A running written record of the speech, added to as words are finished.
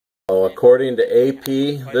According to AP,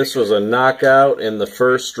 this was a knockout in the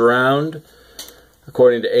first round.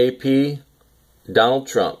 According to AP, Donald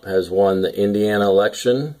Trump has won the Indiana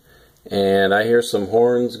election. And I hear some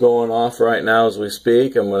horns going off right now as we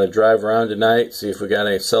speak. I'm going to drive around tonight, see if we got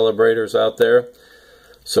any celebrators out there.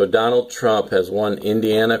 So Donald Trump has won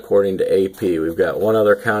Indiana according to AP. We've got one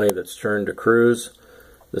other county that's turned to cruise.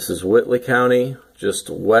 This is Whitley County, just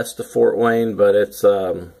west of Fort Wayne, but it's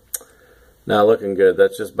not looking good.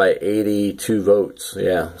 That's just by 82 votes.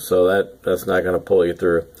 Yeah, so that's not going to pull you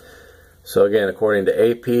through. So again, according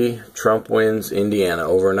to AP, Trump wins Indiana.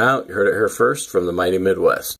 Over and out. You heard it here first from the mighty Midwest.